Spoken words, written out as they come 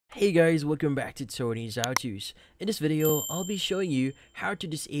Hey guys, welcome back to Tony's How To's. In this video, I'll be showing you how to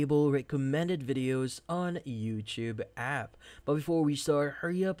disable recommended videos on YouTube app. But before we start,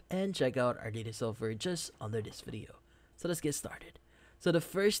 hurry up and check out our data software just under this video. So let's get started. So the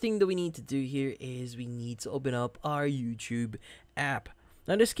first thing that we need to do here is we need to open up our YouTube app.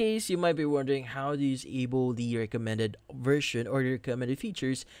 Now in this case, you might be wondering how to disable the recommended version or the recommended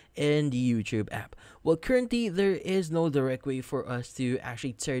features in the YouTube app. Well, currently there is no direct way for us to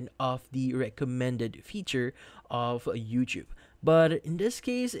actually turn off the recommended feature of YouTube. But in this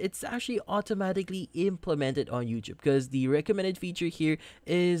case, it's actually automatically implemented on YouTube because the recommended feature here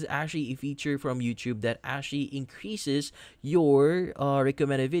is actually a feature from YouTube that actually increases your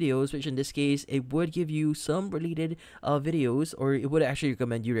recommended videos, which in this case, it would give you some related videos, or it would actually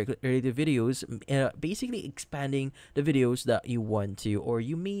recommend you related videos, basically expanding the videos that you want to or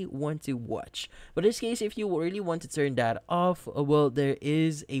you may want to watch. But in this case, if you really want to turn that off, well, there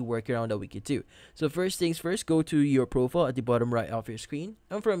is a workaround that we could do. So first things first, go to your profile at the bottom right of your screen,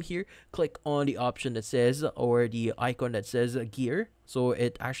 and from here click on the option that says, or the icon that says gear. So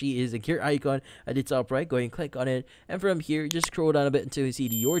it actually is a gear icon at the top right. Go ahead and click on it, and from here just scroll down a bit until you see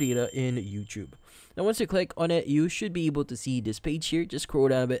your data in YouTube. Now once you click on it, you should be able to see this page here. Just scroll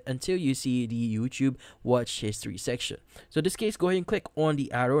down a bit until you see the YouTube watch history section. So in this case, go ahead and click on the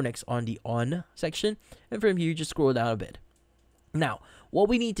arrow next on the on section, and from here just scroll down a bit. Now, what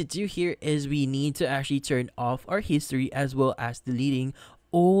we need to do here is we need to actually turn off our history as well as deleting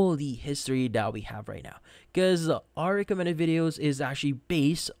all the history that we have right now, because our recommended videos is actually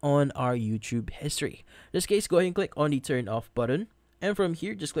based on our YouTube history. In this case, go ahead and click on the turn off button, and from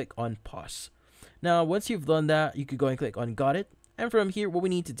here just click on pause. Now once you've done that, you could go and click on got it. And from here, what we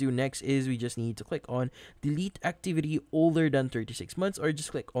need to do next is we just need to click on delete activity older than 36 months, or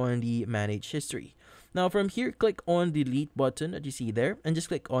just click on the manage history. Now from here, click on delete button that you see there, and just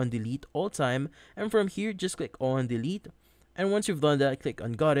click on delete all time. And from here, just click on delete. And once you've done that, click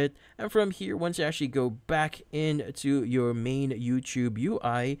on got it. And from here, once you actually go back into your main YouTube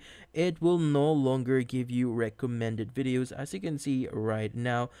UI, it will no longer give you recommended videos. As you can see right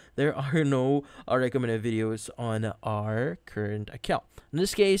now, there are no recommended videos on our current account. In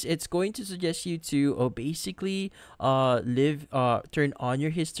this case, it's going to suggest you to basically turn on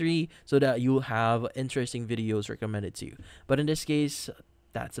your history so that you'll have interesting videos recommended to you. But in this case,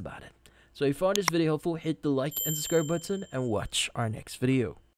 that's about it. So if you found this video helpful, hit the like and subscribe button and watch our next video.